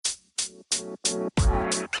Good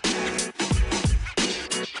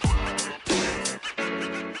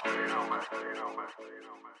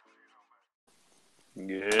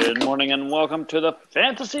morning and welcome to the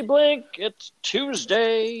Fantasy Blink. It's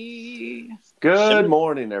Tuesday. Good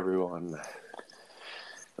morning, everyone.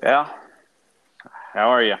 Yeah. How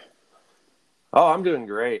are you? Oh, I'm doing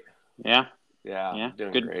great. Yeah? Yeah, I'm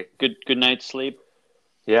doing great. Good night's sleep?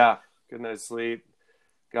 Yeah, good night's sleep.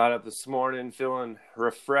 Got up this morning feeling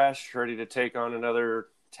refreshed, ready to take on another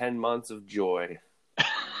 10 months of joy. How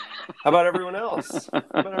about everyone else? How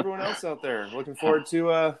about everyone else out there? Looking forward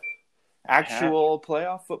to actual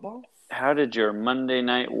playoff football? How did your Monday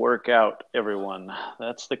night work out, everyone?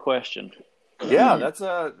 That's the question. Yeah, that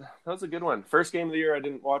was a good one. First game of the year I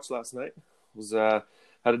didn't watch last night. Was had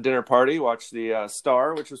a dinner party, watched the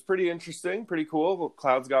Star, which was pretty interesting, pretty cool.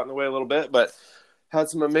 Clouds got in the way a little bit, but had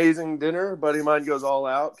some amazing dinner. A buddy of mine goes all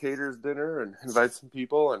out, caters dinner, and invites some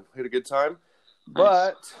people, and we had a good time. Nice.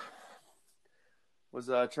 But was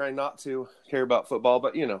trying not to care about football,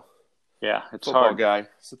 but yeah, it's football hard. guy.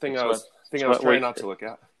 It's the thing I was trying not to look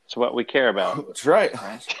at. It's what we care about. That's right.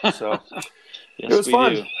 So yes, it was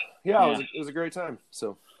fun. Do. Yeah, it was a great time.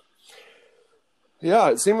 So.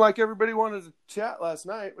 Yeah, it seemed like everybody wanted to chat last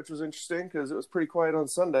night, which was interesting because it was pretty quiet on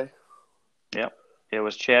Sunday. Yep, it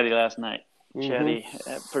was chatty last night. Chatty,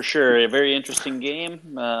 for sure. A very interesting game.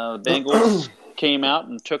 The Bengals came out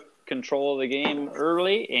and took control of the game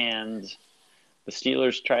early, and the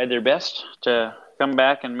Steelers tried their best to come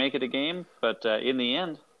back and make it a game. But in the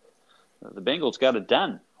end, the Bengals got it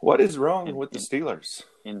done. What is wrong with the Steelers?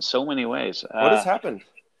 In so many ways. What has happened?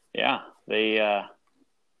 Yeah, they...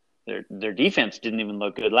 Their defense didn't even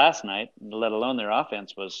look good last night, let alone their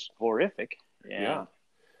offense was horrific. And,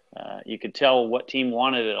 you could tell what team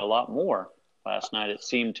wanted it a lot more last night, it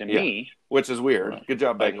seemed to me. Which is weird. Good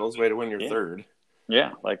job, Bengals. Way to win your third.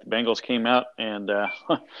 Yeah, like the Bengals came out and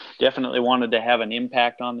definitely wanted to have an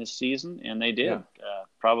impact on this season, and they did. Yeah.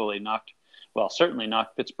 Certainly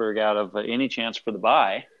knocked Pittsburgh out of any chance for the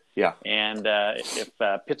bye. Yeah. And if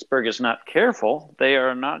Pittsburgh is not careful, they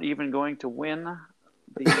are not even going to win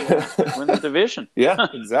the division. Yeah,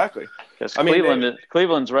 exactly. Because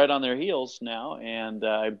Cleveland's right on their heels now, and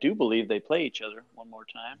I do believe they play each other one more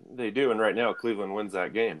time. They do, and right now Cleveland wins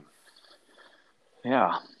that game.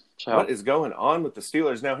 Yeah. So what is going on with the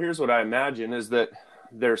Steelers? Now, here's what I imagine is that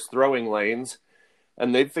there's throwing lanes,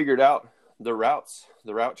 and they've figured out the routes,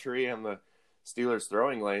 the route tree, and the Steelers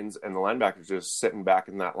throwing lanes, and the linebackers just sitting back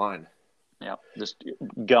in that line. Yeah, just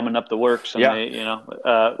gumming up the works. And they,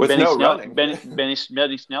 with Benny no Snell, running.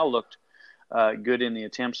 Benny Snell looked good in the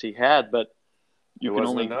attempts he had, but you can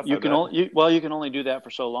only do that for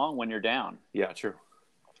so long when you're down. Yeah, true.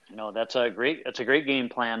 That's a great game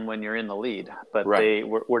plan when you're in the lead, but right. they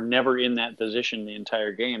were never in that position the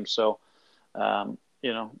entire game. So,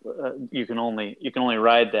 you can only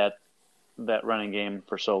ride that running game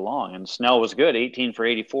for so long. And Snell was good, 18 for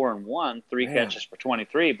 84 and 1, 3 catches for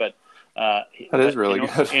 23, but. That is really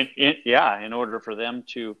good. In order for them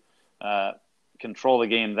to control the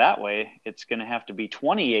game that way, it's going to have to be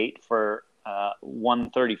 28 for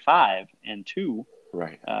 135 and 2.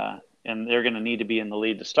 Right. And they're going to need to be in the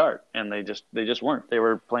lead to start, and they just weren't. They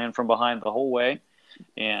were playing from behind the whole way,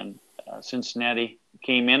 and Cincinnati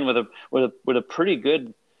came in with a pretty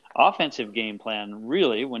good offensive game plan,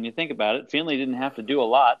 really, when you think about it. Finley didn't have to do a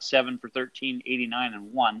lot, 7 for 13, 89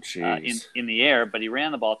 and 1 in the air, but he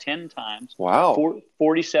ran the ball 10 times. Wow.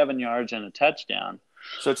 47 yards and a touchdown.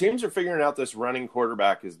 So teams are figuring out this running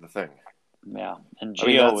quarterback is the thing. Yeah, and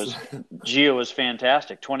Gio was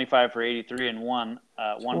fantastic, 25 for 83 and 1,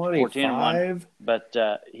 1 for 14 and 1. But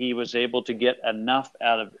he was able to get enough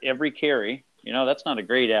out of every carry. That's not a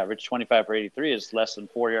great average. 25 for 83 is less than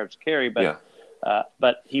 4 yards a carry, but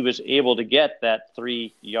but he was able to get that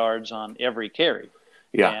 3 yards on every carry.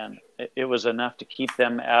 Yeah. And it was enough to keep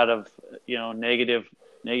them out of, negative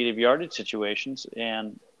yardage situations.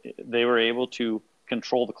 And they were able to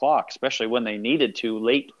control the clock, especially when they needed to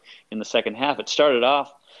late in the second half. It started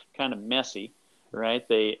off kind of messy, right?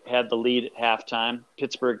 They had the lead at halftime.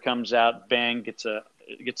 Pittsburgh comes out, bang, gets a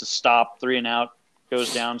stop, 3 and out,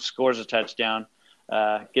 goes down, scores a touchdown,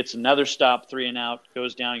 gets another stop, 3 and out,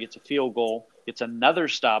 goes down, gets a field goal, gets another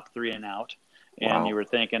stop, 3 and out. And you were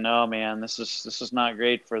thinking, oh man, this is not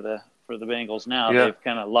great for the Bengals now. Yeah. They've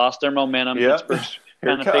kind of lost their momentum. Yeah. Pittsburgh's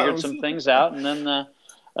kind of figured some things out, and then the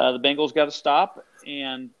Bengals got to stop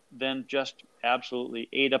and then just absolutely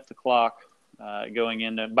ate up the clock going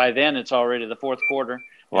into. By then, it's already the fourth quarter,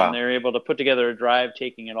 and they're able to put together a drive,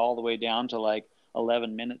 taking it all the way down to like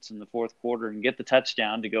 11 minutes in the fourth quarter and get the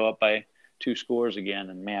touchdown to go up by two scores again,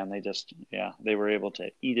 and man, they were able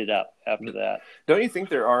to eat it up after that. Don't you think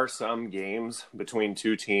there are some games between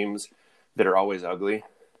two teams that are always ugly?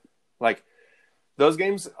 Like, those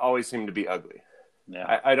games always seem to be ugly.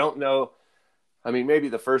 Yeah. I don't know. I mean, maybe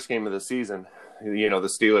the first game of the season, the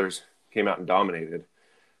Steelers came out and dominated,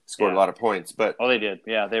 scored a lot of points. But they did.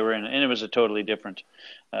 Yeah, they were in, and it was a totally different,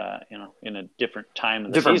 in a different time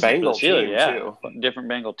of the different season. Bengal team too. Different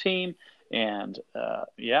Bengal team, and I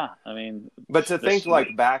mean. But to think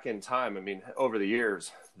like back in time, I mean, over the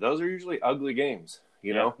years, those are usually ugly games.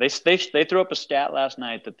 You know, they threw up a stat last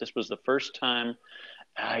night that this was the first time.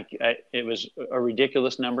 It was a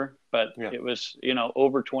ridiculous number, but it was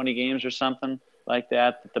over 20 games or something like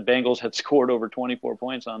that the Bengals had scored over 24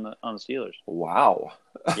 points on the Steelers. Wow.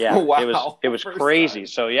 Yeah. Wow. It was crazy.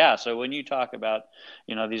 Time. So when you talk about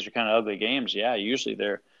these are kind of ugly games, usually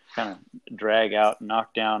they're kind of drag out,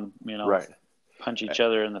 knock down, right. punch each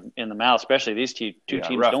other in the mouth. Especially these two teams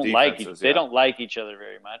don't don't like each other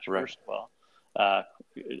very much. Right. First of all,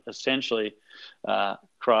 essentially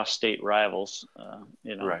cross-state rivals.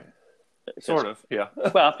 Right. Sort of, yeah.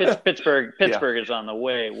 Well, Pittsburgh is on the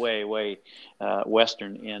way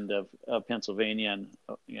western end of Pennsylvania, and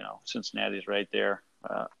Cincinnati's right there,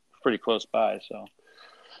 pretty close by. So,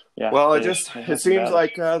 yeah. Well, it seems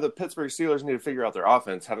like the Pittsburgh Steelers need to figure out their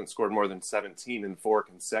offense. Haven't scored more than 17 in 4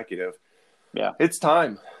 consecutive. Yeah, it's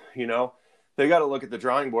time. They got to look at the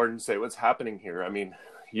drawing board and say what's happening here. I mean,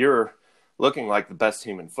 you're looking like the best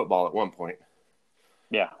team in football at one point.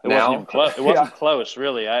 Yeah, wasn't even close. It wasn't close,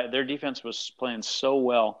 really. Their defense was playing so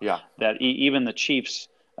well that even the Chiefs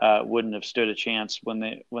wouldn't have stood a chance when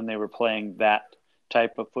they were playing that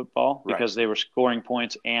type of football because they were scoring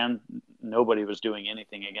points and nobody was doing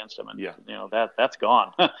anything against them. And that's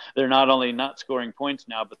gone. They're not only not scoring points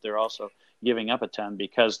now, but they're also giving up a ton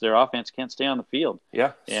because their offense can't stay on the field.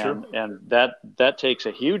 Yeah, and that takes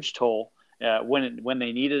a huge toll. When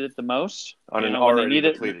they needed it the most, on an already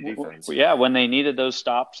depleted defense. Yeah, when they needed those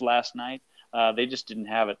stops last night, they just didn't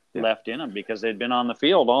have it left in them because they'd been on the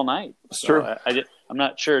field all night. It's true. I'm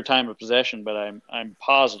not sure time of possession, but I'm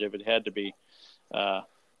positive it had to be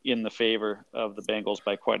in the favor of the Bengals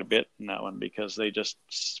by quite a bit in that one because they just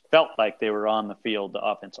felt like they were on the field, the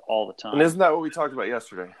offense all the time. And isn't that what we talked about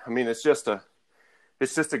yesterday? I mean, it's just a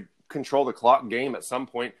control the clock game at some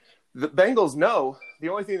point. The Bengals know the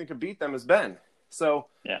only thing that can beat them is Ben. So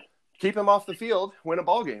keep him off the field, win a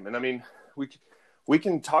ball game. And I mean, we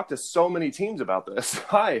can talk to so many teams about this.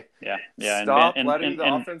 Stop letting the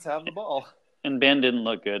offense have the ball. And Ben didn't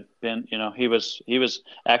look good. Ben, he was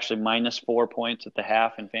actually -4 points at the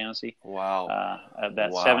half in fantasy. Wow.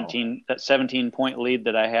 That 17 point lead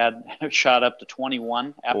that I had shot up to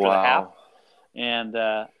 21 after the half. And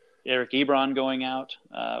Eric Ebron going out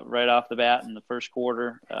right off the bat in the first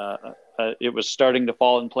quarter. It was starting to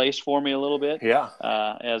fall in place for me a little bit. Yeah.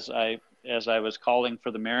 As I was calling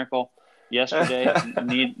for the miracle yesterday,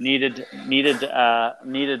 needed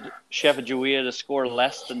Shefajouia to score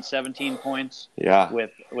less than 17 points. Yeah.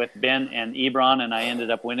 With Ben and Ebron, and I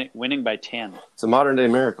ended up winning by 10. It's a modern day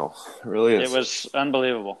miracle. It really is. It was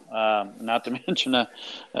unbelievable. Not to mention,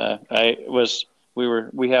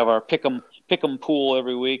 we have our pick'em pool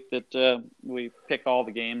every week that we pick all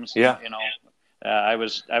the games. Yeah. I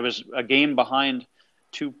was a game behind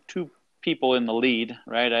two people in the lead,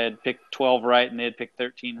 right? I had picked 12 right and they had picked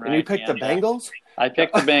 13 right. And you picked the Bengals? I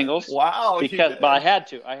picked the Bengals. Wow. But I had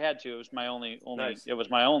to. It was my only nice. It was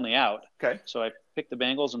my only out. Okay. So I picked the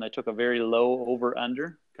Bengals and I took a very low over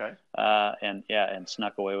under. Okay. And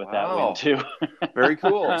snuck away with that win too. Very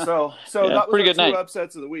cool. So that was pretty good night. 2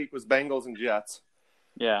 upsets of the week was Bengals and Jets.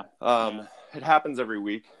 Yeah. It happens every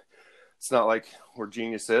week. It's not like we're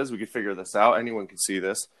geniuses. We could figure this out. Anyone can see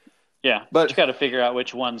this. Yeah. But you got to figure out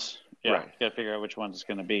which ones. Yeah. Right. You got to figure out which ones it's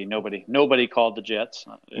going to be. Nobody called the Jets.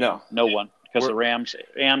 No one. Because the Rams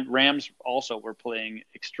also were playing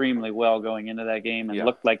extremely well going into that game and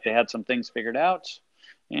looked like they had some things figured out.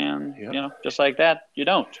 And just like that, you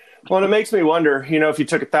don't. Well, and it makes me wonder. If you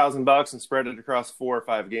took $1,000 and spread it across 4 or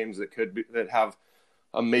 5 games that have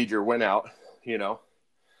a major win out,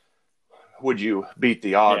 would you beat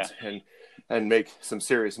the odds and make some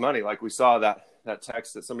serious money? Like we saw that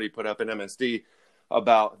text that somebody put up in MSD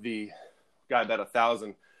about the guy bet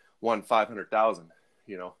 1,000 won 500,000.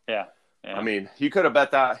 Yeah. I mean, you could have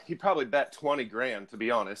bet that. He probably bet 20 grand, to be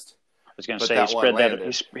honest. I was going to say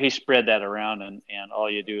he spread that around, and all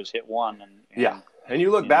you do is hit one. And you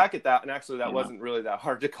look back at that, and actually that wasn't really that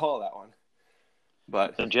hard to call that one.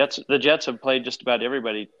 But the Jets have played just about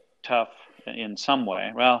everybody tough in some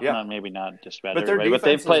way. Well, maybe not just about everybody, but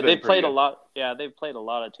they've played a lot. Yeah, they've played a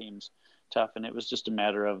lot of teams tough, and it was just a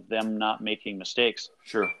matter of them not making mistakes.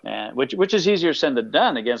 Sure. And which is easier said than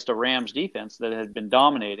done against a Rams defense that had been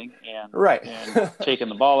dominating and Right. and taking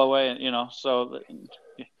the ball away, and so.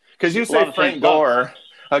 Because you say Frank Gore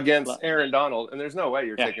against Aaron Donald, and there's no way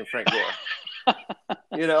you're taking Frank Gore.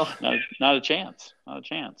 Not a chance.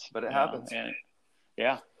 But it happens.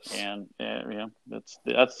 That's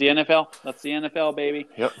the NFL. That's the NFL, baby.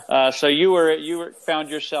 Yep. So you found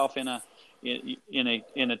yourself in a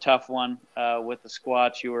tough one with the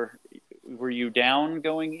squats. Were you down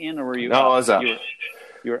going in, or were you? No, up? I was up. You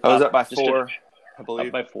were I was up by 4, I believe.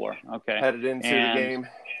 Up by 4. Okay. Headed into the game,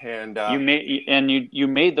 and you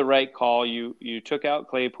made the right call. You took out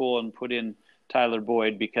Claypool and put in Tyler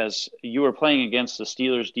Boyd because you were playing against the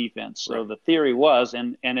Steelers defense. So the theory was,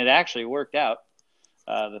 and it actually worked out.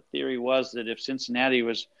 The theory was that if Cincinnati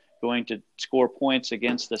was going to score points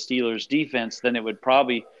against the Steelers defense, then it would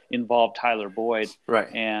probably involve Tyler Boyd. Right.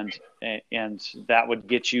 And that would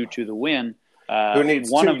get you to the win. Who needs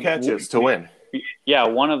 2 catches to win? Yeah,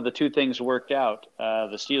 one of the 2 things worked out.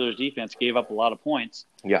 The Steelers defense gave up a lot of points.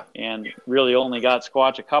 Yeah. And really only got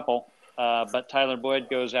Squatch a couple. But Tyler Boyd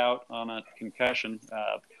goes out on a concussion,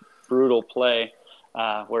 brutal play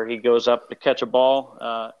where he goes up to catch a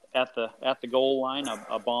ball at the goal line.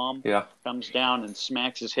 A bomb comes down and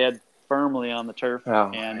smacks his head firmly on the turf.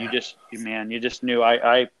 Oh, and you just knew.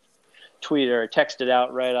 I tweeted or texted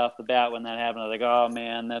out right off the bat when that happened. I was like, oh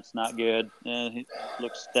man, that's not good.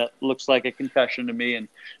 That looks like a concussion to me. And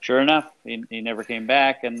sure enough, he never came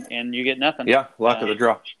back, and you get nothing. Yeah, luck of the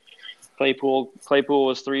draw. Claypool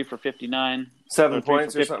was 3 for 59. 7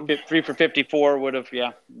 points or something. 3 for 54 would have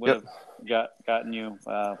gotten you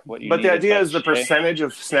what you. But needed. the idea is the percentage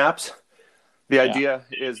of snaps. The idea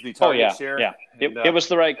is the target share. Yeah, it was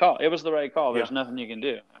the right call. It was the right call. There's nothing you can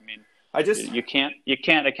do. I mean, you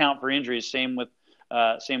can't account for injuries. Same with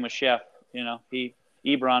Chef.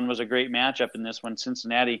 Ebron was a great matchup in this one.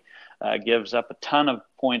 Cincinnati gives up a ton of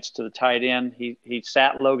points to the tight end. He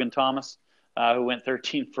sat Logan Thomas, who went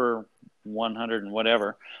 13 for 100 and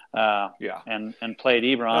whatever, and played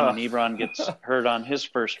Ebron, and Ebron gets hurt on his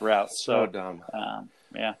first route. So dumb.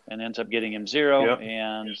 And ends up getting him 0,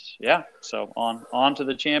 and so on to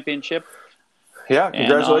the championship. Yeah,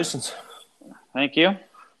 congratulations. Thank you.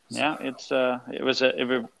 Yeah, it was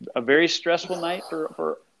a very stressful night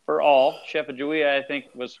for all. Chef Ajui, I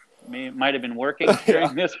think, might have been working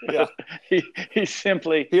during this. He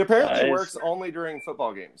apparently works only during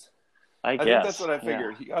football games. I guess. think that's what I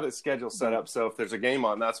figured. He got his schedule set up so if there's a game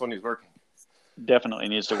on, that's when he's working. Definitely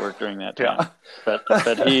needs to work during that time.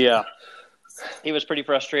 But he was pretty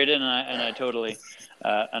frustrated, and I totally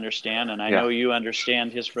understand, and I know you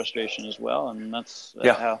understand his frustration as well, and that's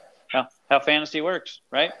how fantasy works,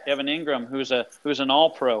 right? Evan Ingram, who's an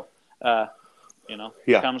All-Pro,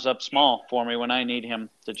 comes up small for me when I need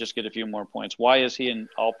him to just get a few more points. Why is he an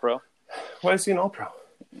All-Pro? Why is he an All-Pro?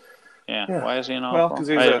 Yeah. Why is he an All-Pro? Well, because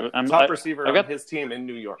he's a top receiver on his team in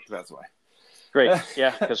New York. That's why. Great.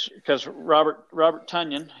 Yeah, because Robert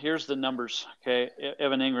Tunyon, here's the numbers. Okay,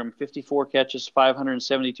 Evan Ingram, 54 catches,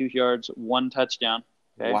 572 yards, 1 touchdown.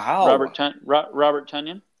 Okay? Wow. Robert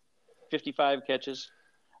Tunyon, 55 catches,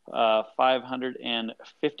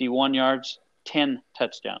 551 yards, 10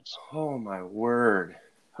 touchdowns. Oh my word.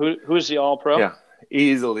 Who's the All-Pro? Yeah,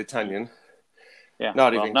 easily Tunyon. Yeah.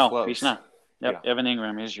 Not even close. No, he's not. Yep. Evan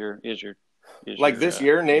Ingram is your this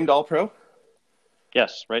year named All-Pro?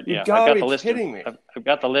 Yes, right. I've got the list. Me. I've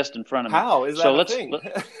got the list in front of me. How is that a thing?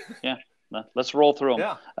 Let's roll through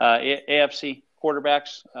them. Yeah. AFC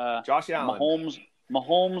quarterbacks: Josh Allen,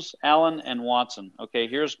 Mahomes, Allen, and Watson. Okay,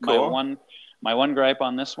 here's my one gripe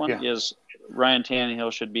on this one is Ryan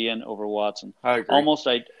Tannehill should be in over Watson. I agree.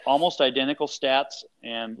 Almost identical stats,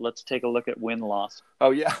 and let's take a look at win-loss.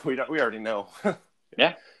 Oh yeah, we already know.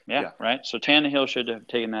 Yeah, right. So Tannehill should have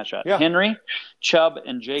taken that shot. Yeah. Henry, Chubb,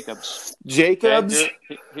 and Jacobs. Jacobs.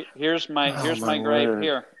 Okay, here's my gripe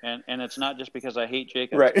here, and it's not just because I hate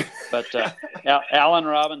Jacobs, right? But Allen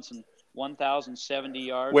Robinson, 1,070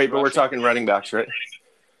 yards. Wait, but we're talking running backs, right?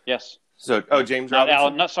 Yes. So, James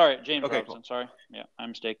Robinson. James Robinson. Cool. Sorry, my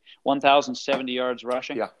mistake. 1,070 yards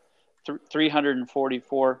rushing. Yeah.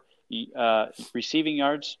 344 receiving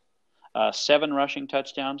yards, 7 rushing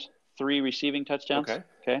touchdowns, 3 receiving touchdowns.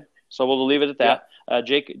 Okay. So we'll leave it at that. Yeah.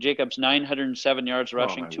 Jacobs 907 yards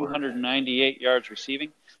rushing, 298 yards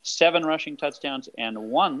receiving, 7 rushing touchdowns,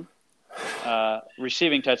 and 1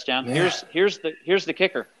 receiving touchdown. Yeah. Here's the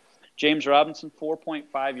kicker. James Robinson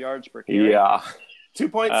 4.5 yards per carry. Yeah.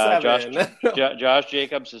 2.7. Josh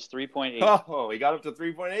Jacobs is 3.8. Oh, he got up to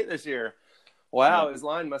 3.8 this year. Wow, Yeah. his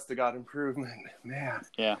line must have got improvement, man.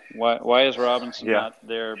 Yeah. Why is Robinson Yeah. not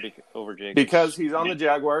there over Jacobs? Because he's on the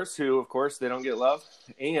Jaguars, who, of course, they don't get love.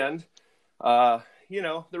 And, the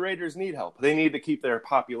Raiders need help. They need to keep their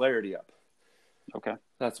popularity up. Okay.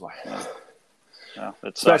 That's why. Yeah,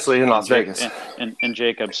 that Especially sucks. in Las Vegas. And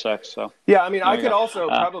Jacobs sucks. So Yeah, I mean, I you could go. also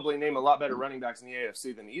probably name a lot better running backs in the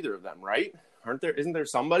AFC than either of them, right? Isn't there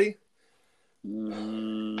somebody?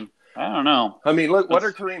 I don't know. I mean, look, what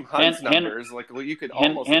are Kareem Hunt's numbers? You could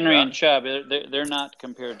almost Henry and Chubb. They're not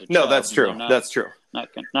compared to. No, Chubb. that's true. That's true.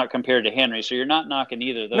 Not compared to Henry. So you're not knocking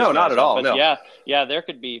either of those. No, guys not at out. all. But no. Yeah, there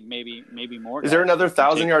could be maybe more. Is there another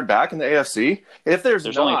 1,000-yard back in the AFC? If there's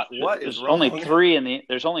not, what is wrong? There's only three in the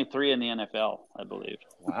NFL, I believe.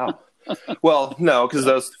 Wow. Well, no, because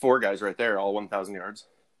those 4 guys right there, all 1,000 yards.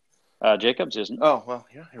 Jacobs isn't. Oh well,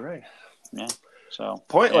 yeah, you're right. Yeah. So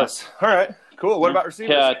pointless. Yeah. All right, cool. What about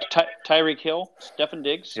receivers? Tyreek Hill, Stephen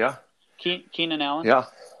Diggs. Yeah. Keenan Allen. Yeah.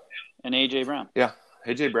 And AJ Brown. Yeah.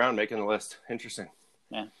 AJ Brown making the list. Interesting.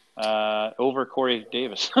 Yeah. Over Corey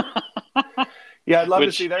Davis. Yeah, I'd love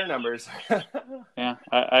to see their numbers. Yeah,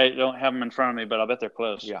 I don't have them in front of me, but I'll bet they're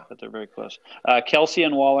close. Yeah. But they're very close. Kelsey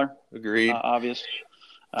and Waller. Agreed. Obvious.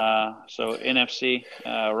 So NFC,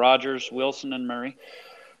 Rodgers, Wilson, and Murray.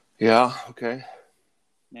 Yeah, okay.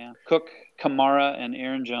 Yeah. Cook, Kamara, and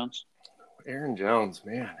Aaron Jones. Aaron Jones,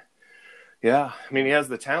 man. Yeah, I mean, he has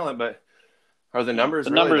the talent, but are the numbers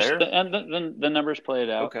the really numbers there? The numbers play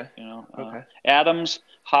it out. Okay. Okay. Adams,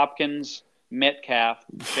 Hopkins, Metcalf,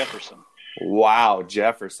 Jefferson. Wow,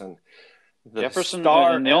 Jefferson. Jefferson,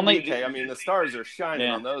 star and the only I mean, the stars are shining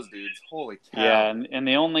on those dudes. Holy cow! Yeah, and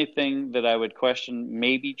the only thing that I would question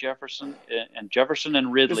maybe Jefferson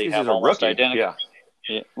and Ridley have almost identical.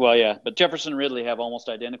 Yeah. Well, yeah, but Jefferson and Ridley have almost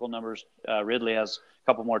identical numbers. Ridley has a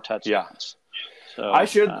couple more touchdowns. Yeah.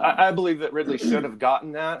 So I believe that Ridley should have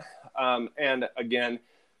gotten that. And again,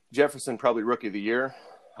 Jefferson probably rookie of the year.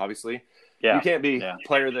 Obviously, you can't be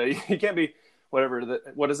you can't be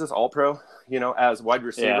what is this all pro? As wide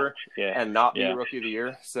receiver and not be rookie of the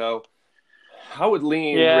year. So I would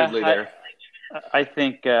lean Ridley there. I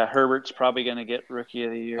think Herbert's probably going to get rookie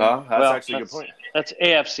of the year. Oh, that's actually a good point. That's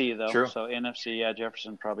AFC though. True. So NFC,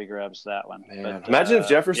 Jefferson probably grabs that one. But, imagine if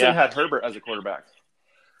Jefferson had Herbert as a quarterback.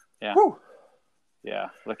 Yeah. Whew. Yeah.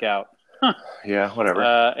 Look out. Yeah, whatever.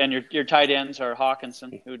 And your tight ends are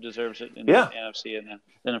Hawkinson, who deserves it in the NFC, and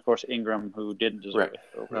then of course Ingram, who didn't deserve it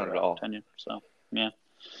over not at all. tenure. So yeah,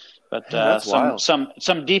 but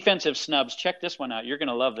some defensive snubs. Check this one out. You're going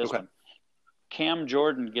to love this one. Cam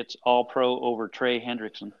Jordan gets All Pro over Trey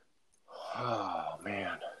Hendrickson. Oh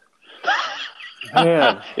man.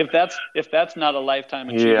 If that's not a lifetime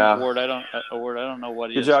achievement award, I don't know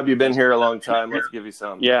what it is. Good job. You've been here a long time. Let's give you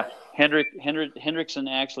some. Yeah. Hendrickson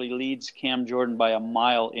actually leads Cam Jordan by a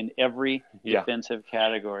mile in every defensive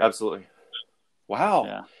category. Absolutely. Wow.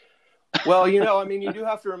 Yeah. Well, I mean, you do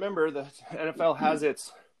have to remember that NFL has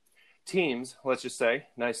its teams, let's just say,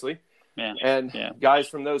 nicely. Yeah. And guys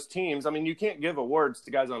from those teams, I mean, you can't give awards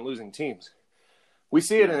to guys on losing teams. We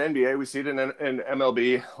see it in NBA. We see it in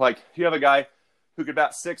MLB. Like, you have a guy who could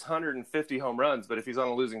bat 650 home runs, but if he's on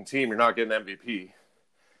a losing team, you're not getting MVP.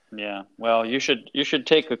 Yeah. Well, you should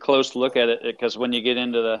take a close look at it, because when you get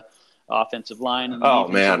into the offensive line and the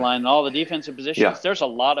defensive line and all the defensive positions, there's a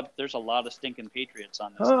lot of stinking Patriots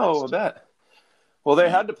on this list. Oh, I bet. Well, they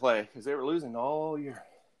had to play because they were losing all year.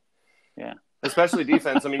 Yeah. Especially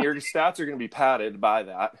defense. I mean, your stats are going to be padded by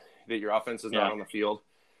that your offense is not on the field.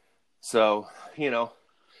 So,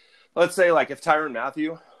 let's say like if Tyrann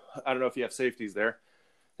Mathieu, I don't know if you have safeties there.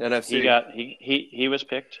 NFC. He was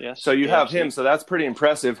picked, yes. So you have him, so that's pretty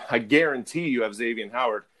impressive. I guarantee you have Xavier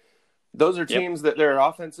Howard. Those are teams that their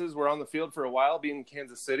offenses were on the field for a while, being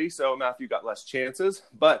Kansas City, so Mathieu got less chances.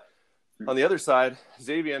 But on the other side,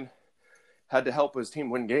 Xavier had to help his team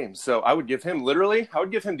win games. So I would give him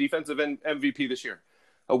defensive MVP this year.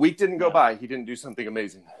 A week didn't go by. He didn't do something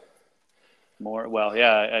amazing.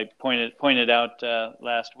 I pointed out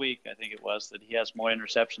last week, I think it was, that he has more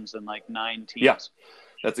interceptions than like 9 teams. Yeah,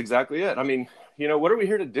 that's exactly it. I mean, what are we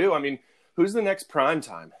here to do? I mean, who's the next prime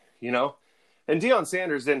time, And Deion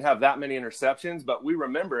Sanders didn't have that many interceptions, but we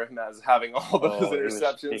remember him as having all those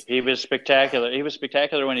interceptions. He was spectacular. He was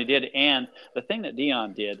spectacular when he did. And the thing that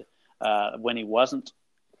Deion did when he wasn't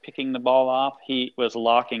picking the ball off, he was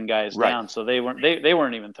locking guys down. So they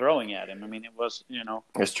weren't even throwing at him. I mean, it was,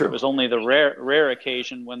 That's true. It was only the rare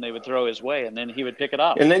occasion when they would throw his way, and then he would pick it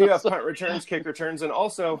up. And then you have punt returns, kick returns, and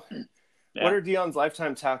also Yeah. What are Dion's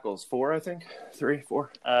lifetime tackles? 4, I think. 3,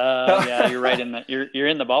 4. Yeah, you're right in the you're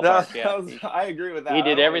in the ballpark. I agree with that. He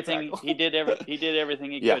did everything. He did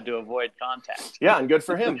everything he could to avoid contact. Yeah, and good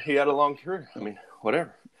for him. He had a long career. I mean,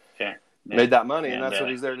 whatever. Yeah. Made that money, and that's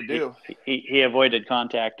what he's there to do. He avoided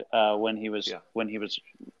contact when he was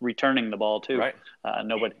returning the ball too. Right.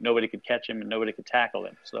 Nobody could catch him and nobody could tackle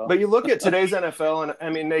him. So, but you look at today's NFL, and I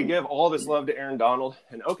mean, they give all this love to Aaron Donald,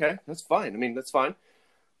 and okay, that's fine. I mean, that's fine.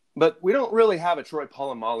 But we don't really have a Troy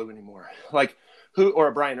Polamalu anymore, or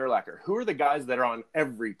a Brian Urlacher. Who are the guys that are on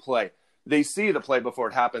every play? They see the play before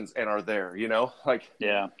it happens and are there.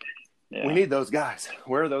 Yeah. We need those guys.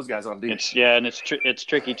 Where are those guys on defense? And it's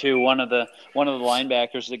tricky too. One of the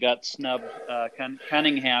linebackers that got snubbed,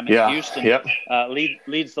 Cunningham in Houston,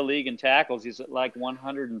 leads the league in tackles. He's at like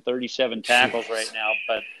 137 tackles right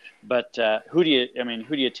now. But who do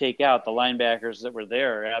you take out? The linebackers that were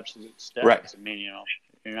there are absolute studs. Right. I mean,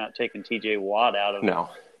 you're not taking T.J. Watt out of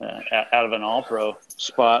an All-Pro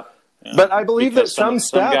spot. But I believe that some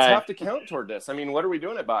stats have to count toward this. I mean, what are we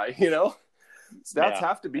doing it by? Stats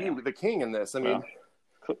have to be the king in this. I mean,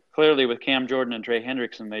 clearly with Cam Jordan and Trey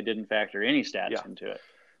Hendrickson, they didn't factor any stats into it.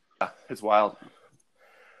 Yeah, it's wild.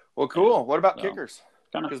 Well, cool. What about kickers?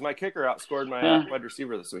 Because my kicker outscored my wide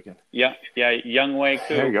receiver this weekend. Yeah. Young Wei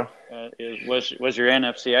Koo. There you go. Was your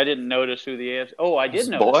NFC? I didn't notice who the AFC. Oh, I did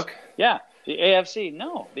notice. Bullock. Yeah, the AFC.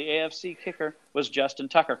 No, the AFC kicker was Justin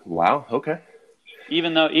Tucker. Wow. Okay.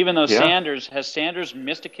 Even though Sanders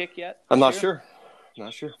missed a kick yet? I'm not sure.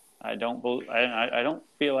 Not sure. I don't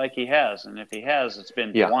feel like he has, and if he has, it's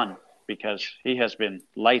been one because he has been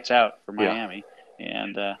lights out for Miami,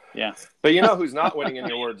 and But who's not winning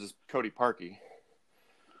any awards is Cody Parkey.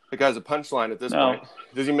 The guy's a punchline at this point.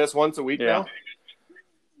 Does he miss once a week now?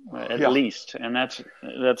 At least, and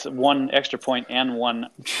that's one extra point and one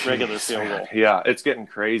regular field goal. Yeah, it's getting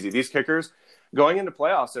crazy. These kickers going into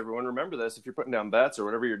playoffs. Everyone remember this: if you're putting down bets or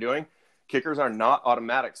whatever you're doing, kickers are not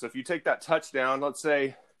automatic. So if you take that touchdown, let's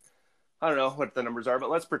say, I don't know what the numbers are,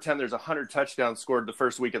 but let's pretend there's 100 touchdowns scored the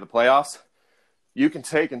first week of the playoffs. You can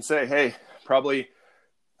take and say, hey, probably,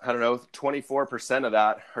 24% of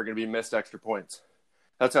that are going to be missed extra points.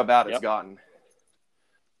 That's how bad it's gotten.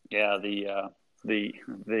 Yeah, the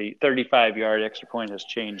 35-yard extra point has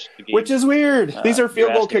changed the game. Which is weird. These are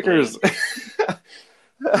field goal kickers.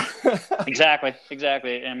 Exactly.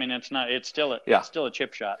 I mean, it's still a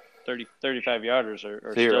chip shot. 35-yarders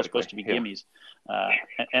are still supposed to be gimmies.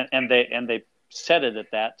 And they set it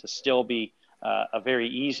at that to still be a very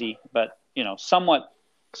easy, but something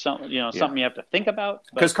you have to think about.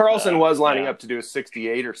 Because Carlson was lining up to do a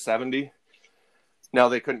 68 or 70. Now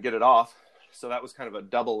they couldn't get it off, so that was kind of a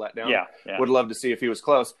double letdown. Yeah. Would love to see if he was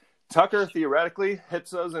close. Tucker theoretically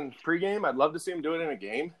hits those in pregame. I'd love to see him do it in a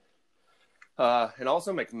game. And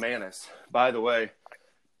also McManus, by the way.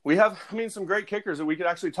 We have, some great kickers that we could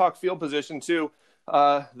actually talk field position too.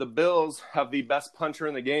 The Bills have the best puncher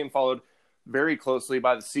in the game, followed very closely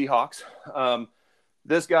by the Seahawks.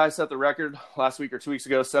 This guy set the record last week or 2 weeks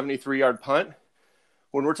ago, 73-yard punt.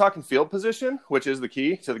 When we're talking field position, which is the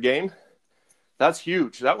key to the game, that's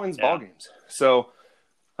huge. That wins ball games. So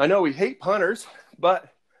I know we hate punters,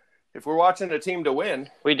 but if we're watching a team to win,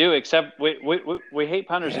 we do. Except we hate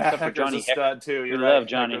punters except for Johnny Hekker too. We love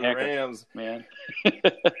Johnny Hekker, Rams. Man.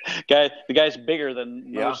 The guy's bigger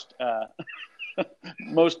than most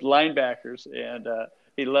linebackers, and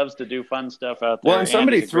he loves to do fun stuff out there. Well, and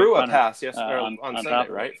somebody threw a pass on Sunday,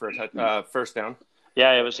 right, for a first down.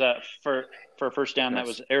 Yeah, it was for a first down. Nice. That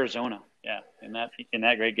was Arizona. Yeah, in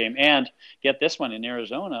that great game. And get this one, in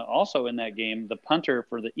Arizona, also in that game, the punter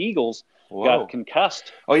for the Eagles got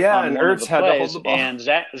concussed. Oh yeah, and Ertz had to hold the ball. And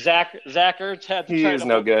Zach Ertz had to try to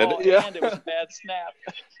hold the ball, and it was a bad snap.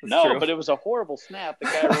 True. But it was a horrible snap. The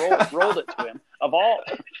guy rolled it to him. Of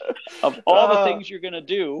all the things you're going to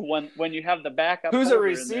do when you have the backup, who's a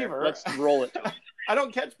receiver? Let's roll it to him. I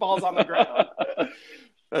don't catch balls on the ground.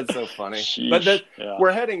 That's so funny. Sheesh. But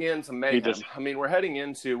we're heading into mayhem. We're heading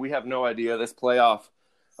into, we have no idea, this playoff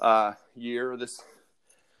year, this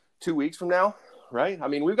 2 weeks from now, right?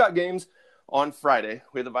 We've got games on Friday.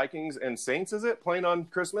 We have the Vikings and Saints, is it, playing on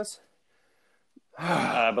Christmas?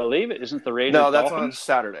 I believe it. Isn't the Raiders? No, that's on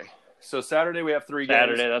Saturday. So Saturday we have 3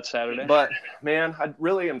 games. That's Saturday. But, man, I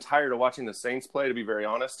really am tired of watching the Saints play, to be very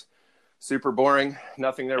honest. Super boring.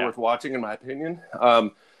 Nothing there worth watching, in my opinion.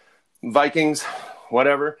 Vikings,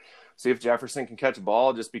 whatever. See if Jefferson can catch a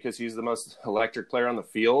ball just because he's the most electric player on the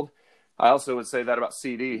field. I also would say that about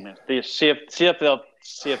CD. See if they'll.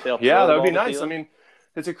 Yeah, that would be nice.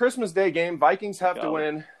 It's a Christmas Day game. Vikings have to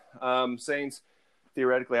win. Saints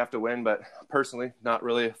theoretically have to win, but personally, not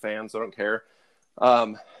really a fan, so I don't care.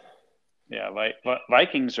 Yeah,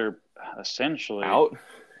 Vikings are essentially out.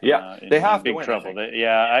 Yeah, they have big to win, trouble.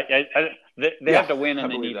 They have to win,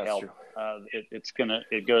 and they need help. True.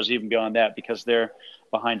 It goes even beyond that because they're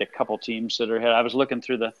behind a couple teams that are ahead. I was looking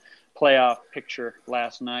through the playoff picture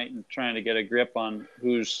last night and trying to get a grip on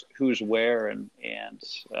who's where, and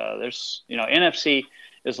there's NFC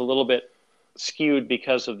is a little bit skewed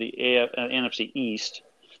because of the NFC East.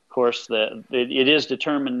 Of course, it is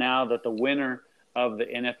determined now that the winner of the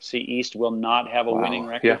NFC East will not have a winning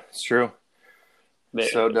record. Yeah, it's true.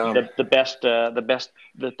 So dumb. The best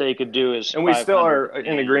that they could do is. And we still are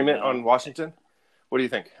in agreement on Washington. What do you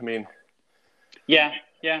think? I mean, yeah,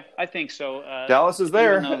 I think so. Dallas is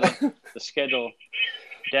there. The schedule,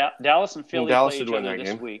 Dallas and Philly play each other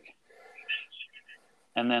this week,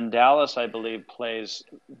 and then Dallas, I believe, plays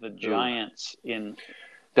the Giants in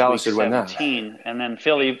Dallas week should 17, win that. and then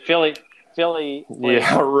Philly plays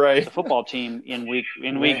the football team in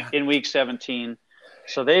week 17.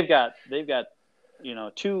 So they've got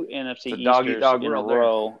two NFC Easters in a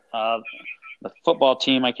row. The football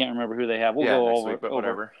team, I can't remember who they have. We'll go over week, but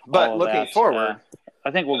whatever. But looking forward,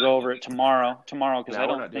 I think we'll go over it tomorrow because I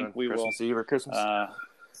don't think we will. Christmas Eve or Christmas.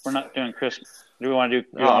 We're not doing Christmas. Do we want to do?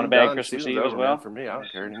 You want to bag Christmas Eve as well? Man, for me, I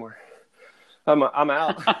don't care anymore. I'm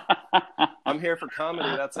out. I'm here for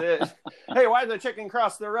comedy. That's it. Hey, why did the chicken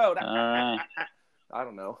cross the road? I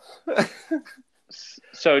don't know.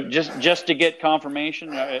 So just to get confirmation,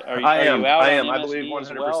 are you out? I am. On I believe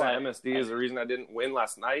 100% well? MSD is the reason I didn't win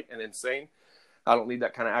last night, and insane. I don't need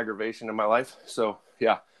that kind of aggravation in my life. So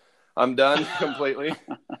yeah, I'm done completely.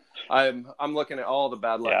 I'm looking at all the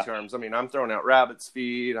bad luck charms. I mean, I'm throwing out rabbit's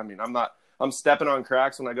feet. I mean, I'm stepping on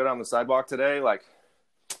cracks when I go down the sidewalk today. Like,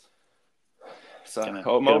 so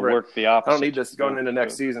I'm over it. I don't need this going into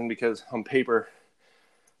next season because on paper,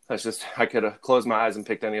 that's just I could have closed my eyes and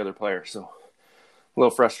picked any other player. So a little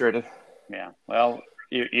frustrated. Yeah. Well,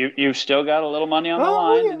 you've still got a little money on the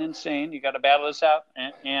line and insane. You got to battle this out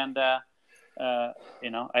and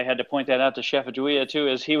I had to point that out to Chef Ajuia too,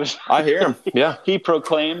 as he was. I hear him. Yeah. he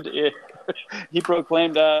proclaimed. I'll be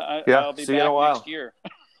back next year.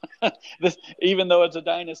 Even though it's a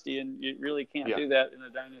dynasty, and you really can't do that in a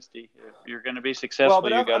dynasty. If you're going to be successful, you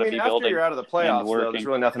got to be building. After you're out of the playoffs, though, there's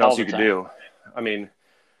really nothing else you can do. I mean,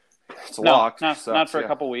 it's locked. Not for a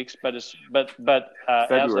couple weeks, but as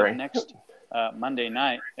of next Monday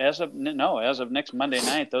night, as of next Monday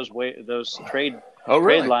night, those trade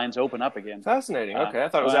lines open up again. Fascinating. Okay, I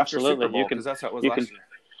thought it was after Super Bowl because that's how it was last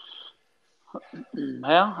year.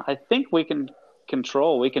 Well, I think we can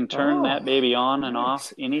control. We can turn that baby on and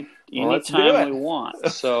off any time we want.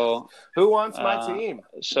 So who wants my team?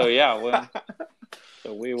 So yeah,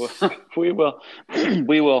 we will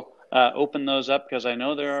open those up because I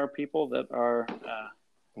know there are people that are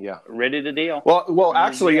ready to deal. Well,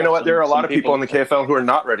 actually, you know what? There are a lot of people in the KFL who are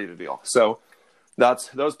not ready to deal. So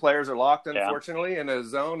those players are locked, unfortunately, in a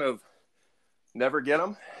zone of never get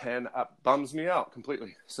them, and it bums me out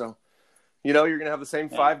completely. So, you're going to have the same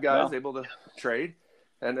five guys able to trade,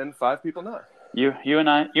 and then 5 people not. You and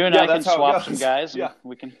I can swap some guys. And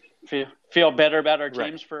we can feel better about our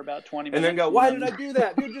teams for about 20 minutes. And then go, why did I do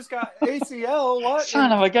that? Dude just got ACL. What?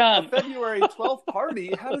 Son of a gun. February 12th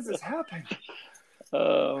party. How does this happen?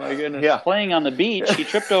 Oh my goodness! Yeah. Playing on the beach, he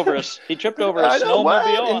tripped over a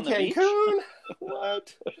snowmobile on the Cancun? beach.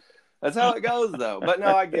 What? That's how it goes, though. But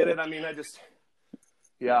no, I get it. I mean,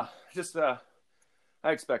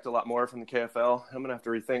 I expect a lot more from the KFL. I'm gonna have to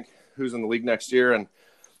rethink who's in the league next year, and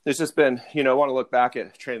it's just been, I want to look back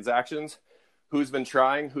at transactions, who's been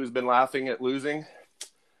trying, who's been laughing at losing.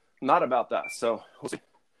 Not about that. So we'll see.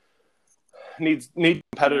 Need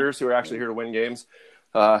competitors who are actually here to win games.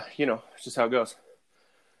 It's just how it goes.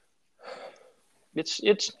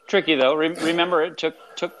 It's tricky though. Remember, it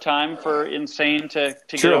took time for Insane to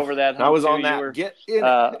get over that hump. I was on that. Get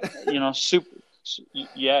in. Super.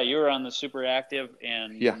 Yeah, you were on the super active,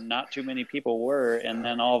 and not too many people were. And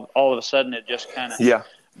then all of a sudden, it just kind of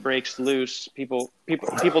breaks loose. People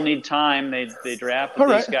need time. They drafted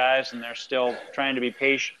these guys, and they're still trying to be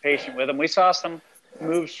patient with them. We saw some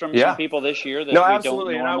moves from some people this year that we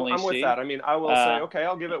absolutely. don't normally I'm with that. I mean, I will say, okay,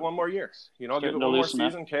 I'll give it one more year. I'll give it one more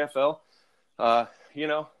season, KFL. I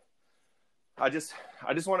just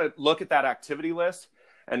want to look at that activity list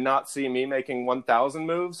and not see me making 1,000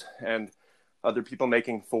 moves and other people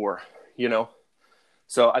making 4,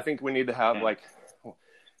 So I think we need to have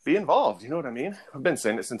be involved. You know what I mean? I've been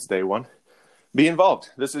saying it since day one. Be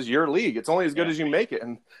involved. This is your league. It's only as good as you make it.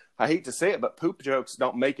 And I hate to say it, but poop jokes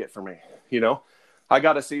don't make it for me. I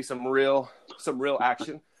got to see some real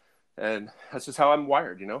action, and that's just how I'm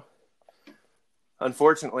wired.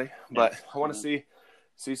 Unfortunately, but I want to see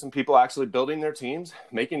see some people actually building their teams,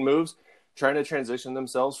 making moves, trying to transition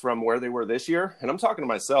themselves from where they were this year. And I'm talking to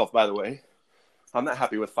myself, by the way. I'm not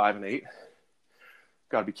happy with 5-8.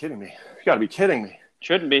 Gotta be kidding me. You gotta be kidding me.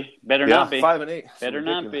 Shouldn't be. Better not be. 5-8. Better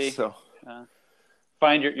not be. So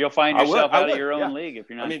you'll find yourself out of your own league if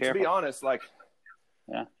you're not careful. To be honest, like,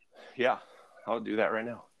 yeah, I'll do that right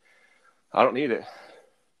now. I don't need it.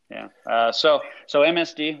 Yeah. So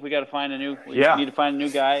MSD, we got to find a new. We need to find a new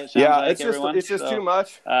guy. It sounds like it's just too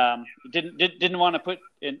much. Didn't want to put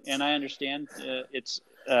in, and I understand it's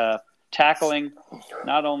tackling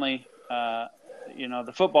not only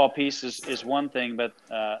the football piece is one thing, but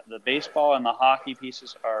the baseball and the hockey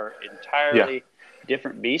pieces are entirely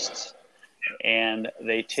different beasts, and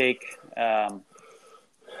they take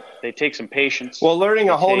some patience. Well, learning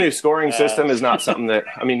a whole new scoring system is not something that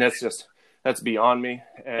that's beyond me.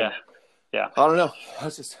 And I don't know.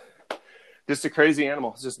 It's just a crazy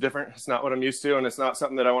animal. It's just different. It's not what I'm used to, and it's not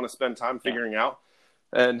something that I want to spend time figuring out.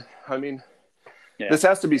 And I mean, this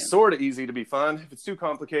has to be sort of easy to be fun. If it's too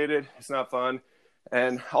complicated, it's not fun.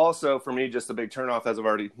 And also for me, just a big turnoff, as I've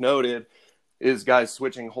already noted, is guys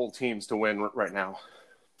switching whole teams to win right now.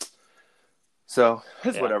 So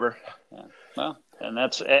it's whatever. Yeah. Well, and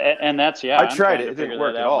that's I tried it. It didn't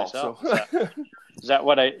work at all. So. Is that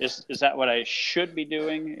what I should be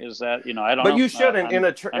doing? Is that, I don't know. But you shouldn't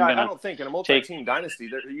I don't think in a multi-team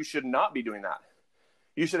dynasty you should not be doing that.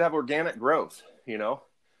 You should have organic growth,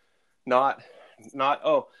 not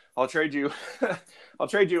I'll trade you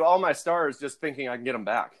all my stars just thinking I can get them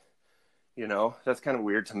back. That's kind of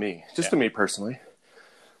weird to me, to me personally.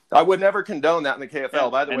 I would never condone that in the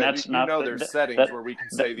KFL. By the way, there's settings where we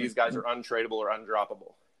can say these guys are untradeable or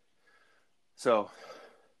undroppable. So,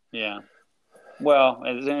 yeah. Well,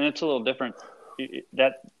 and it's a little different.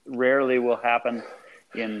 That rarely will happen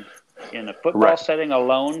in a football setting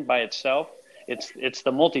alone by itself. It's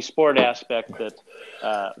the multi-sport aspect that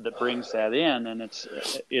brings that in, and it's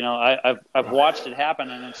I've watched it happen,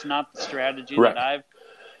 and it's not the strategy that I've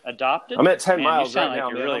adopted. I'm at 10 miles right now.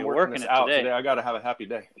 You're really I'm working it out today. I got to have a happy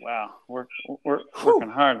day. Wow, we're working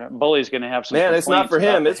hard. Bully's going to have some. Man, it's not for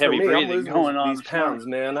him. It's for heavy me. breathing I'm losing going on these pounds,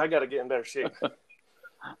 man. I got to get in better shape.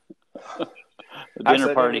 The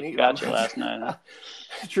dinner party got you last night. Huh?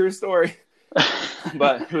 True story.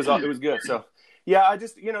 But it was good. So yeah, I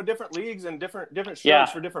just different leagues and different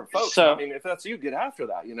strokes for different folks. So, I mean, if that's you, get after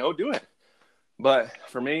that. Do it. But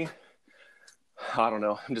for me, I don't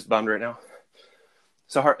know. I'm just bummed right now.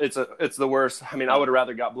 So it's the worst. I mean, I would have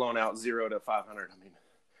rather got blown out 0 to 500. I mean,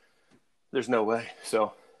 there's no way.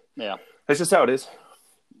 So yeah, that's just how it is.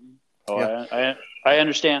 Oh, yeah. I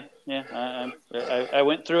understand. Yeah, I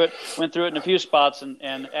went through it in a few spots,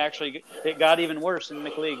 and actually it got even worse in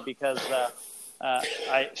McLeague because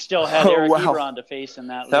I still had Eric Ebron to face in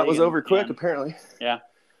that league. That was over quick, apparently. Yeah,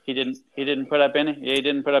 he didn't put up any. He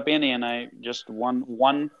didn't put up any, and I just won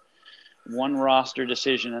one roster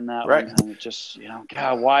decision in that one. And it just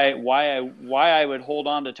God, why I would hold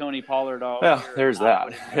on to Tony Pollard all year. There's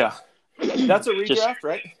that. Yeah. That's a redraft,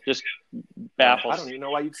 right? Just baffles. I don't even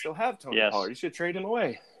know why you'd still have Tony Pollard. You should trade him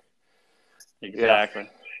away. Exactly.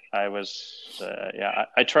 Yeah. I was,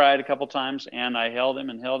 I tried a couple times, and I held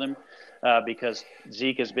him because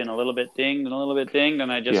Zeke has been a little bit dinged,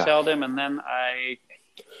 and I just held him, and then I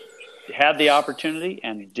had the opportunity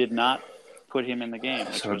and did not put him in the game,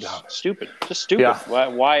 which was stupid. Just stupid. Yeah.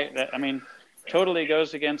 Why? I mean, totally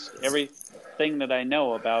goes against everything that I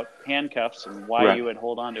know about handcuffs and why you would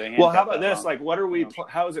hold on to a handcuff. Well, how about this? Like, what are we?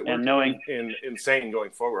 How is it working in Insane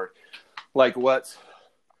going forward? Like, what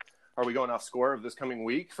are we going off score of this coming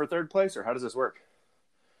week for third place, or how does this work?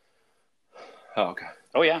 Oh, okay.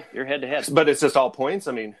 Oh yeah, you're head to head. But it's just all points.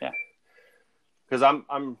 I mean, because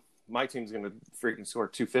my team's going to freaking score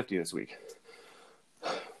 250 this week.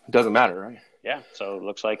 It doesn't matter, right? Yeah. So it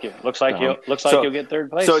looks like you'll get third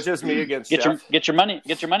place. So it's just me against Jeff. Get your money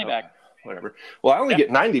back. Whatever. Well, I only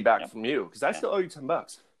get 90 back from you because I still owe you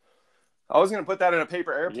 $10. I was going to put that in a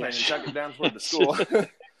paper airplane and chuck it down toward the school.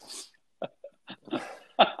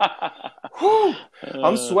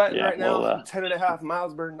 I'm sweating right now. 10.5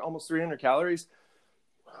 miles, burning almost 300 calories.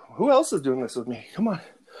 Who else is doing this with me? Come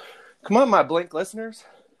on, my Blink listeners.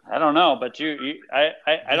 I don't know, but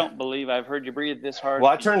I don't believe I've heard you breathe this hard.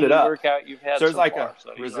 Well, I turned it up. Workout you've had so there's like a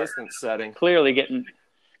resistance setting. Clearly getting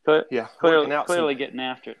clearly getting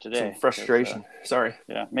after it today. Some frustration. Sorry.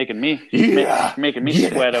 Yeah, making me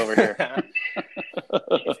sweat over here.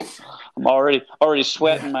 I'm already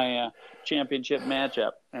sweating my championship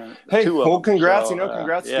matchup. Hey, well, congrats! So,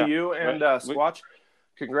 congrats to you and Squatch.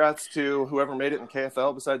 Congrats to whoever made it in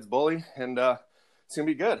KFL besides Bully, and it's gonna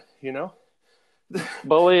be good.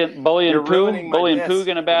 Bully and You're Pooh, ruining my Bully and diss. Pooh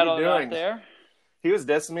going to What are you battle it out doing? there. He was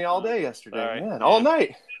dissing me all day yesterday, Sorry. man, all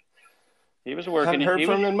night. He was working. Haven't heard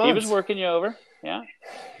from him in months. He was working you over. Yeah.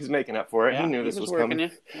 He's making up for it. Yeah, he knew this was working coming.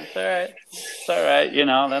 you. That's all right. It's all right. You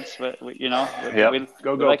know, that's what we, Yep. we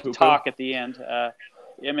like to talk at the end.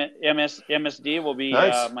 MSD will be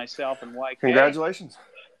nice. Myself and YK. Congratulations.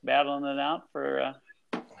 Battling it out for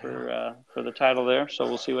the title there. So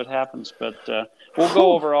we'll see what happens. But we'll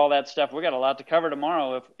go over all that stuff. We got a lot to cover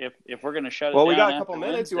tomorrow. If we're going to shut it down. Well, we got a couple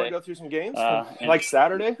minutes. Wednesday. You want to go through some games like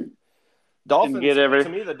Saturday? Dolphins. To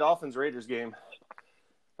me, the Dolphins Raiders game.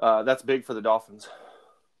 That's big for the Dolphins.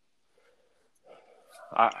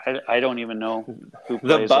 I don't even know who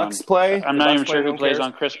plays. The Bucks play. I'm not even sure who plays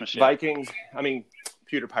on Christmas yet. Vikings. I mean,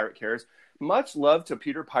 Peter Pirate cares. Much love to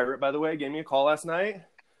Peter Pirate, by the way. Gave me a call last night.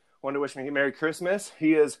 Wanted to wish me a Merry Christmas.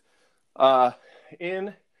 He is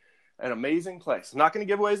in an amazing place. I'm not going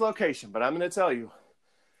to give away his location, but I'm going to tell you,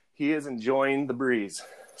 he is enjoying the breeze.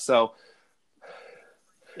 So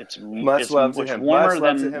it's love to him. Warmer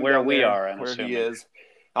much than him where we are. Where he is.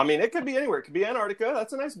 I mean, it could be anywhere. It could be Antarctica.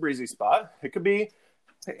 That's a nice breezy spot. It could be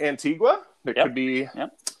Antigua. It could be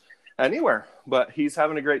anywhere. But he's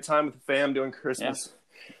having a great time with the fam doing Christmas.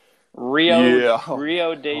 Yeah.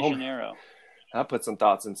 Rio de Janeiro. That put some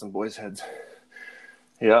thoughts in some boys' heads.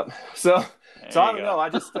 Yep. So I don't know. I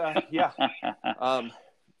just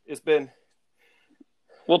it's been.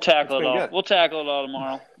 We'll tackle it all. Good. We'll tackle it all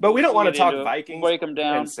tomorrow. But we don't want to talk Vikings. Break them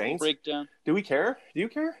down. And Saints. Break down. Do we care? Do you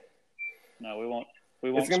care? No, we won't.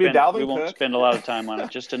 It's going to be Dalvin Cook. We won't spend a lot of time on it.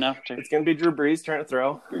 Just enough to. It's going to be Drew Brees trying to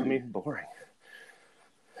throw. I mean, boring.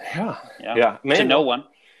 Yeah. To no one,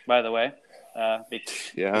 by the way.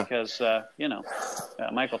 Because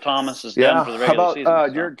Michael Thomas is done for the regular season. How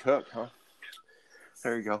about Jared Cook? Huh?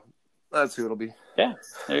 There you go. That's who it'll be. Yeah,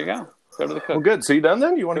 there you go. Go to the Cook. Well, good. So you done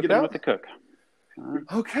then? You want to get out with the Cook?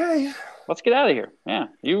 Okay. Let's get out of here. Yeah,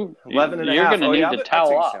 11 and a you're half. going to need to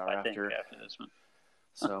towel off. I think after this one.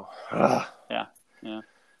 So yeah.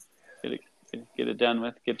 Get it done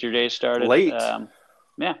with. Get your day started. Late.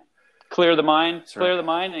 Clear the mind. Clear the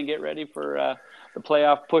mind, and get ready for the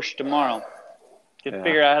playoff push tomorrow.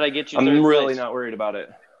 Figure out how to get you. I'm really not worried about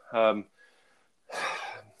it.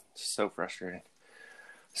 So frustrating.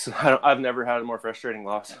 So I've never had a more frustrating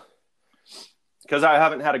loss because I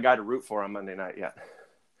haven't had a guy to root for on Monday night yet,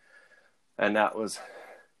 and that was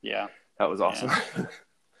awesome.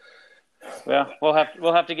 Yeah. Well,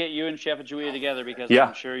 we'll have to get you and Chef Julia together because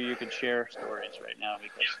I'm sure you could share stories right now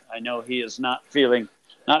because I know he is not feeling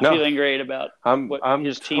great about what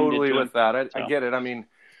his team totally did to with him. that. I get it. I mean,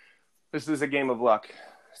 this is a game of luck.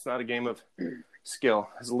 It's not a game of skill.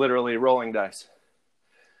 It's literally rolling dice.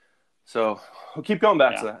 So we'll keep going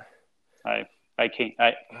back to that. I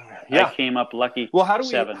came up lucky. Well, how do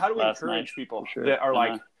we night, encourage people that are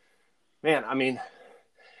like, man? I mean,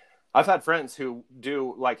 I've had friends who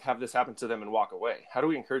do like have this happen to them and walk away. How do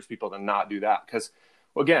we encourage people to not do that? Because,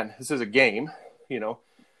 well, again, this is a game.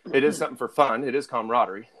 It is something for fun. It is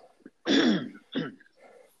camaraderie.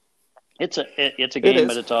 It's a game,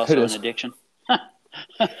 but it's also an addiction.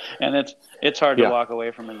 And it's hard to walk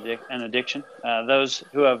away from an addiction. Those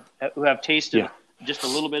who have tasted just a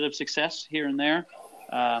little bit of success here and there,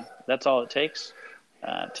 that's all it takes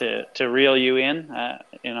to reel you in.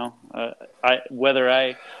 Whether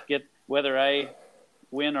I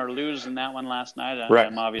win or lose in that one last night,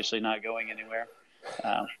 I'm obviously not going anywhere.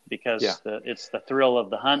 Because it's the thrill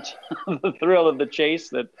of the hunt, the thrill of the chase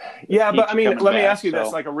that. Yeah, but I mean, let me ask you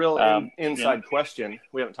this, like a real inside question.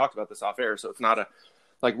 We haven't talked about this off air, so it's not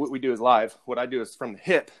like what we do is live. What I do is from the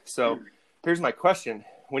hip. So here's my question: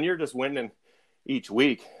 when you're just winning each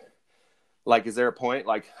week, like, is there a point?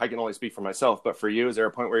 Like, I can only speak for myself, but for you, is there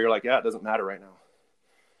a point where you're like, it doesn't matter right now?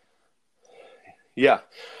 Yeah,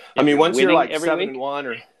 I mean, once you're like 7-1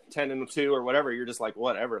 or 10-2 or whatever, you're just like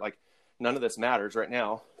whatever, like. None of this matters right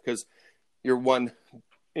now because you're one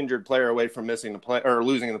injured player away from missing the play or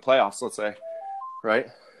losing in the playoffs, let's say, right?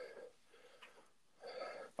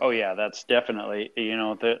 Oh yeah, that's definitely,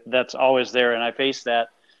 that's always there. And I faced that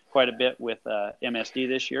quite a bit with MSD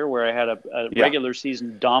this year where I had a regular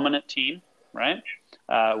season dominant team, right?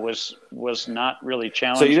 Was not really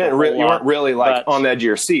challenged. So you weren't really like on the edge of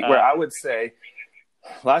your seat where I would say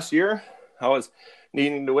last year I was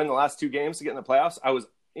needing to win the last two games to get in the playoffs. I was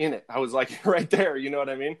in it. I was like right there. You know what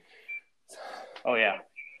I mean? Oh yeah.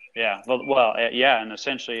 Yeah. Well, and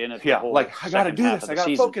essentially in it. Yeah. Like I got to do this. I got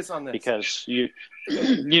to focus on this because you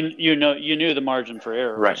knew the margin for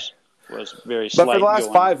error was very slight. But for the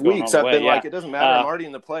last 5 weeks, I've been like, it doesn't matter. I'm already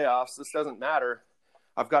in the playoffs. This doesn't matter.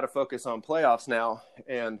 I've got to focus on playoffs now.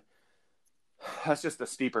 And That's just a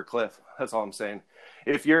steeper cliff. That's all I'm saying.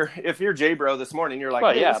 If you're J-Bro this morning, you're like,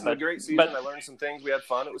 Well, hey, yeah, this is a great season. but I learned some things. We had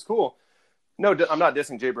fun. It was cool. No, I'm not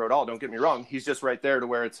dissing J-Bro at all. Don't get me wrong. He's just right there to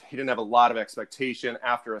where he didn't have a lot of expectation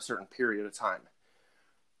after a certain period of time.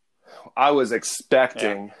 I was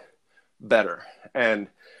expecting better, and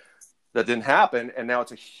that didn't happen. And now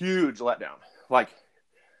it's a huge letdown, like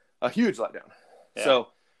a huge letdown. Yeah. So,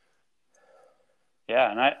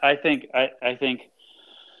 yeah. And I think,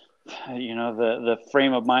 you know, the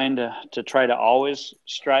frame of mind to try to always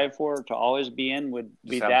strive for, to always be in would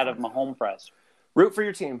be that of Mahomes Press. Root for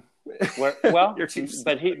your team. Well, your team.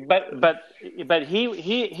 but he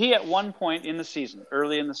at one point in the season,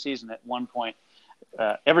 early in the season, at one point,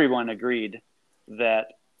 everyone agreed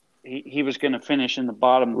that he was going to finish in the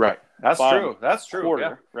bottom. Right. That's true. That's true. Quarter,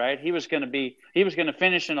 yeah. Right. He was going to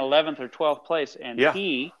finish in 11th or 12th place, and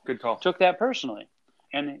he good call. Took that personally,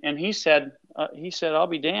 and he said I'll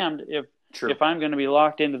be damned if I'm going to be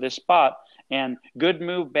locked into this spot, and good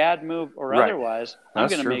move, bad move, or otherwise, I'm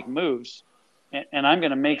going to make moves, and I'm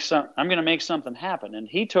going to make something happen. And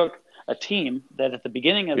he took a team that at the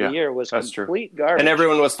beginning of the year was complete garbage, and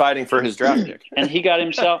everyone was fighting for his draft pick, and he got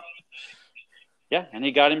himself. Yeah, and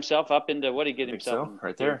he got himself up into what did he get himself in?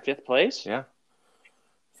 Right there, 5th place. Yeah,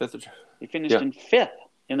 5th. He finished in 5th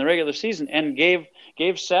in the regular season and gave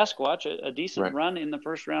Sasquatch a decent run in the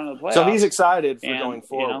first round of the playoffs. So he's excited for going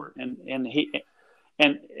forward, and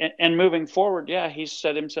moving forward. Yeah, he's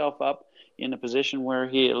set himself up in a position where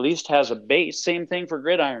he at least has a base. Same thing for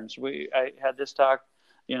gridirons. I had this talk,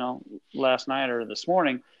 you know, last night or this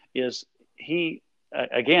morning. Is he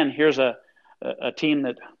again? Here's a team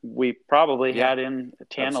that we probably had in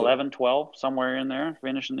 10, absolutely. 11, 12, somewhere in there,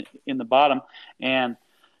 finishing in the bottom. And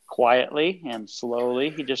quietly and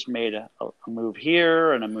slowly, he just made a move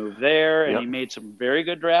here and a move there. And he made some very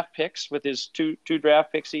good draft picks with his two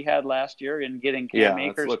draft picks he had last year in getting Cam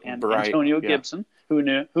Akers and Antonio Gibson, who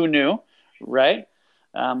knew, right?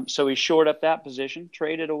 So he shored up that position,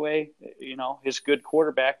 traded away, you know, his good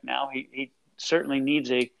quarterback. Now he certainly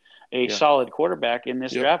needs a solid quarterback in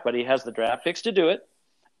this draft, but he has the draft picks to do it.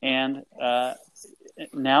 And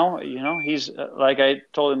now, you know, he's like I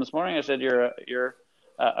told him this morning. I said, "You're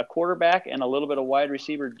a quarterback and a little bit of wide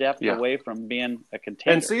receiver depth away from being a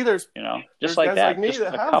contender." And see, there's just like that, like just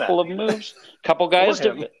a couple of moves, couple guys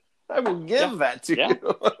to. I will give that to you.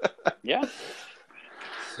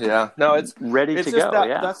 Yeah. No, it's ready to go.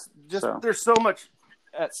 That's just there's so much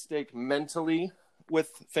at stake mentally with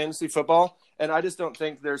fantasy football. And I just don't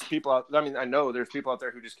think there's people out. I mean, I know there's people out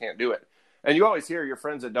there who just can't do it. And you always hear your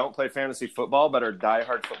friends that don't play fantasy football but are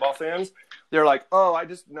diehard football fans. They're like, "Oh, I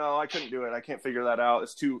couldn't do it. I can't figure that out.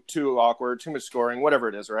 It's too awkward, too much scoring, whatever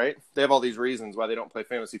it is." Right? They have all these reasons why they don't play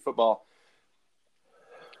fantasy football.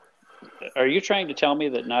 Are you trying to tell me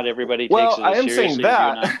that not everybody takes it as seriously? Saying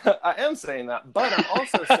that. I am saying that, but I'm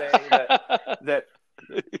also saying that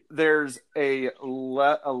there's a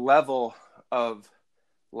level of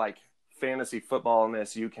like fantasy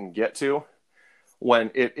footballness you can get to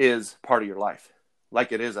when it is part of your life,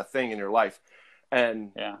 like it is a thing in your life.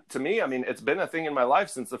 And to me, I mean, it's been a thing in my life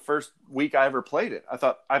since the first week I ever played it.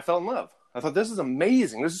 I fell in love. I thought, this is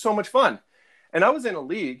amazing. This is so much fun. And I was in a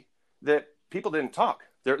league that people didn't talk.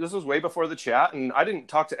 This was way before the chat, and I didn't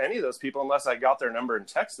talk to any of those people unless I got their number and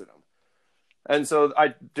texted them. And so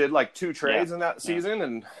I did like 2 trades in that season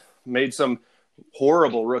and made some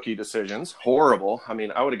horrible rookie decisions. Horrible. I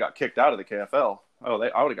mean, I would have got kicked out of the KFL. I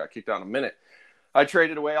would have got kicked out in a minute. I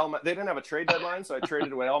traded away they didn't have a trade deadline, so I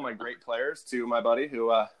traded away all my great players to my buddy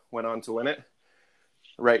who went on to win it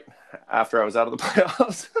right after I was out of the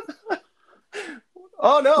playoffs.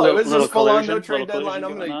 Oh, no, it was just full on no trade deadline.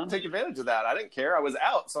 I'm going to take advantage of that. I didn't care. I was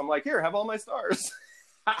out. So I'm like, here, have all my stars.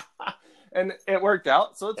 And it worked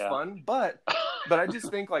out. So it's fun. But I just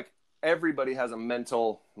think like everybody has a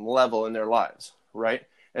mental level in their lives, right?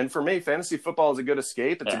 And for me, fantasy football is a good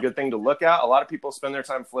escape. It's a good thing to look at. A lot of people spend their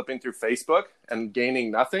time flipping through Facebook and gaining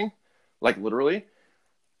nothing, like literally.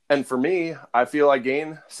 And for me, I feel I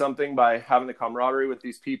gain something by having the camaraderie with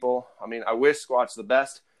these people. I mean, I wish Squatch the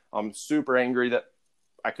best. I'm super angry that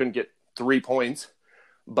I couldn't get 3 points,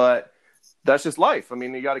 but that's just life. I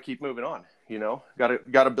mean, you got to keep moving on, you know,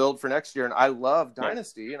 got to build for next year. And I love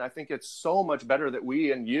Dynasty. And I think it's so much better that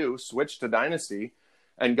we and you switched to Dynasty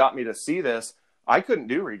and got me to see this. I couldn't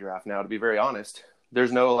do redraft now, to be very honest.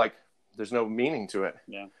 There's no meaning to it.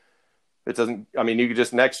 Yeah. It doesn't, I mean, you could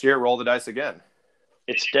just next year roll the dice again.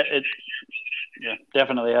 It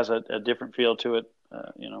definitely has a different feel to it.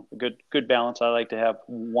 a good balance. I like to have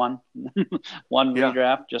one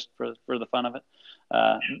redraft just for the fun of it.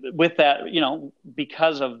 With that,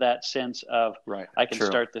 because of that sense of I can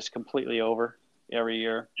start this completely over every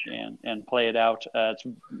year and play it out. It's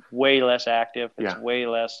way less active. It's way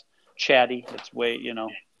less chatty. It's way,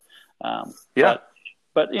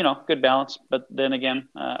 but good balance. But then again,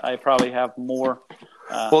 I probably have more.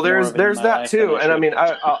 Well, there's that too. And I mean,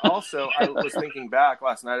 I was thinking back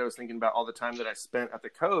last night, I was thinking about all the time that I spent at the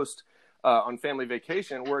coast on family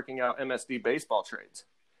vacation working out MSD baseball trades.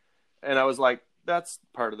 And I was like, that's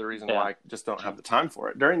part of the reason why I just don't have the time for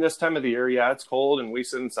it. During this time of the year, it's cold and we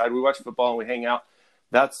sit inside, we watch football and we hang out.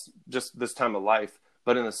 That's just this time of life.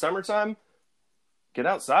 But in the summertime, get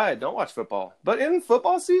outside, don't watch football. But in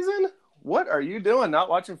football season, what are you doing not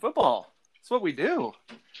watching football? It's what we do.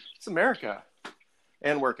 It's America.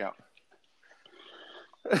 And workout.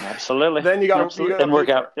 Absolutely. Then you got to work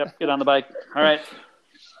out. Yep. Get on the bike. All right.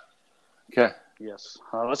 Okay. Yes.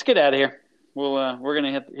 Let's get out of here. We're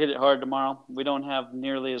gonna hit it hard tomorrow. We don't have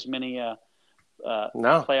nearly as many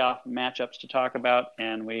playoff matchups to talk about,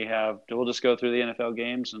 and we'll just go through the NFL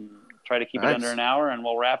games and try to keep it under an hour, and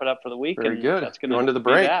we'll wrap it up for the week. Very good. That's going to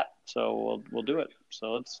be that. So we'll do it.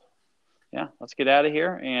 So let's get out of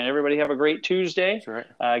here, and everybody have a great Tuesday. That's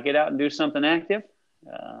right. Get out and do something active,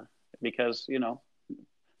 because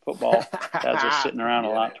football has us sitting around a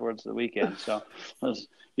lot towards the weekend. So let's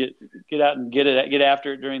get out and get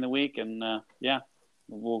after it during the week, and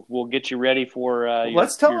we'll get you ready for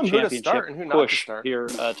let's tell them your who to start and who not to start here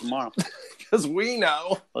tomorrow. Because we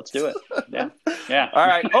know. Let's do it. Yeah. All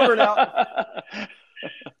right, over now.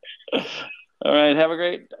 All right, have a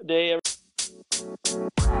great day,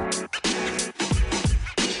 everybody.